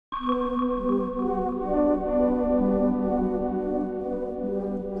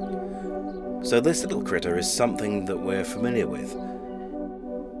So this little critter is something that we're familiar with.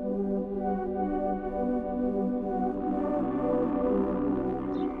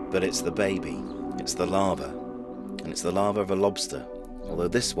 But it's the baby, it's the larva, and it's the larva of a lobster, although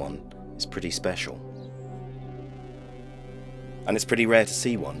this one is pretty special. And it's pretty rare to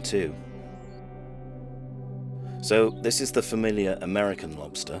see one too. So this is the familiar American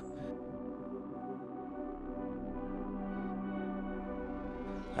lobster.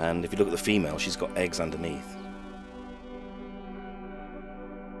 And if you look at the female, she's got eggs underneath.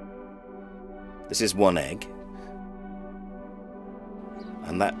 This is one egg.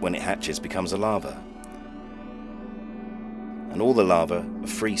 And that, when it hatches, becomes a larva. And all the larvae are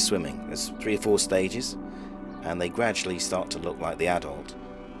free swimming. There's 3 or 4 stages, and they gradually start to look like the adult,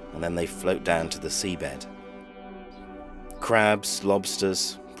 and then they float down to the seabed. Crabs,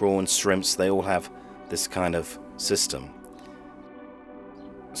 lobsters, prawns, shrimps, they all have this kind of system.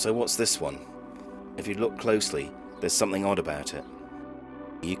 So what's this one? If you look closely, there's something odd about it.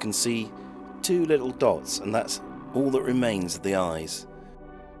 You can see 2 little dots, and that's all that remains of the eyes.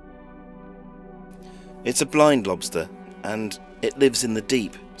 It's a blind lobster, and it lives in the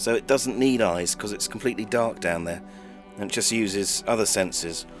deep, so it doesn't need eyes because it's completely dark down there, and it just uses other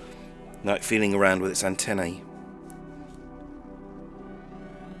senses, like feeling around with its antennae.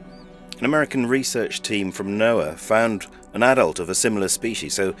 An American research team from NOAA found an adult of a similar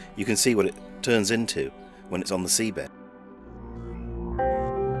species, so you can see what it turns into when it's on the seabed.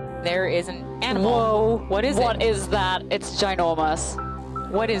 There is an animal. Whoa. What is it? What is that? It's ginormous.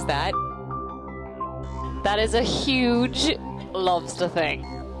 What is that? That is a huge lobster thing.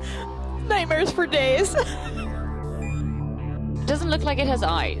 Nightmares for days. It doesn't look like it has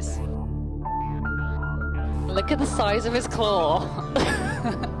eyes. Look at the size of his claw.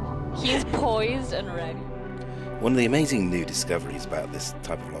 He is poised and ready. One of the amazing new discoveries about this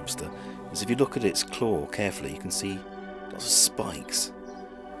type of lobster is if you look at its claw carefully, you can see lots of spikes.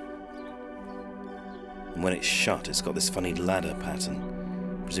 And when it's shut, it's got this funny ladder pattern.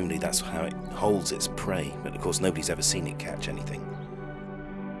 Presumably that's how it holds its prey, but of course nobody's ever seen it catch anything.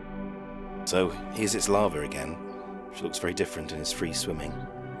 So here's its larva again, which looks very different and is free swimming.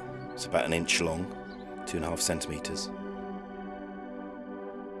 It's about 1 inch long, 2.5 centimetres.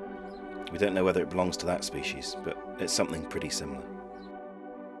 We don't know whether it belongs to that species, but it's something pretty similar.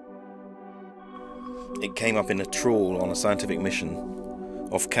 It came up in a trawl on a scientific mission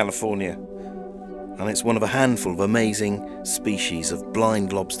off California, and it's one of a handful of amazing species of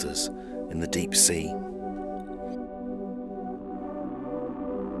blind lobsters in the deep sea.